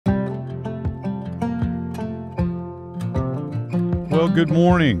Well, good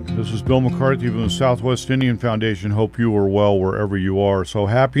morning. This is Bill McCarthy from the Southwest Indian Foundation. Hope you are well wherever you are. So,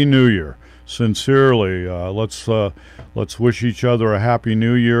 Happy New Year. Sincerely, let's wish each other a Happy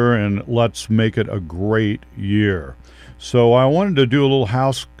New Year, and let's make it a great year. So, I wanted to do a little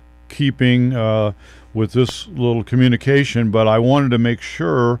housekeeping with this little communication, but I wanted to make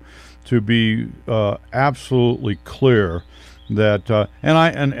sure to be absolutely clear that and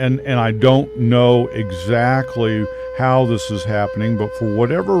I don't know exactly how this is happening, but for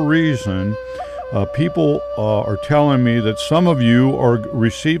whatever reason, people are telling me that some of you are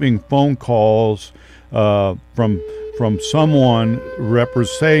receiving phone calls from someone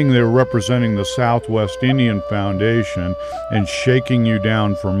saying they're representing the Southwest Indian Foundation and shaking you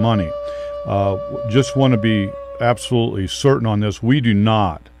down for money. Just want to be absolutely certain on this. We do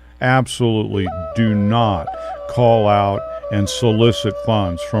not, absolutely do not call out and solicit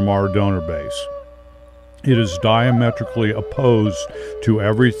funds from our donor base. It is diametrically opposed to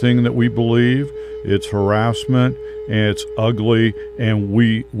everything that we believe. It's harassment, and it's ugly, and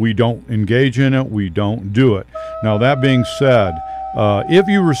we don't engage in it. We don't do it. Now, that being said, if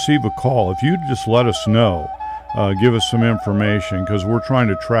you receive a call, if you just let us know, give us some information, because we're trying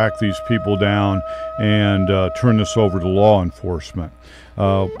to track these people down and turn this over to law enforcement.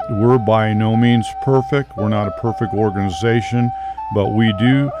 We're by no means perfect. We're not a perfect organization, but we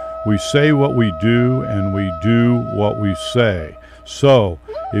say what we do, and we do what we say. So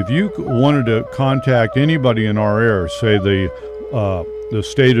if you wanted to contact anybody in our area, say the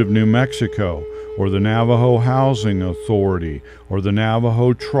state of New Mexico, or the Navajo Housing Authority, or the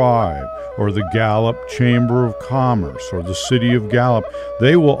Navajo Tribe, or the Gallup Chamber of Commerce, or the City of Gallup,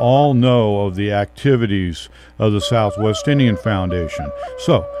 they will all know of the activities of the Southwest Indian Foundation.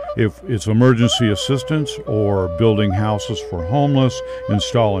 So if it's emergency assistance, or building houses for homeless,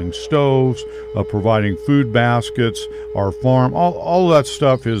 installing stoves, providing food baskets, our farm, all that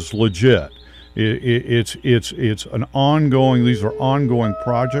stuff is legit. It's an ongoing. These are ongoing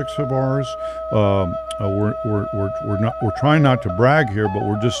projects of ours. We're trying not to brag here, but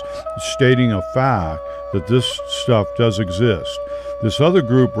we're just stating a fact that this stuff does exist. This other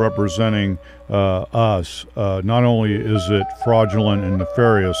group representing us, not only is it fraudulent and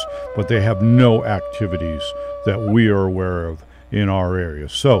nefarious, but they have no activities that we are aware of in our area.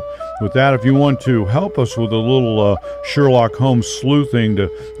 So with that, if you want to help us with a little Sherlock Holmes sleuthing to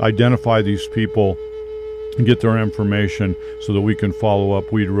identify these people and get their information so that we can follow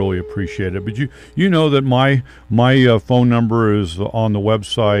up, we'd really appreciate it. But you know that my phone number is on the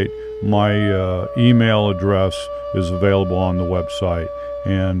website. My email address is available on the website,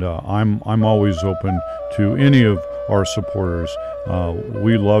 and I'm always open to any of our supporters.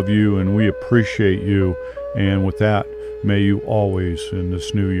 We love you and we appreciate you, and with that, may you always in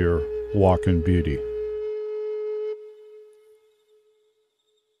this new year walk in beauty.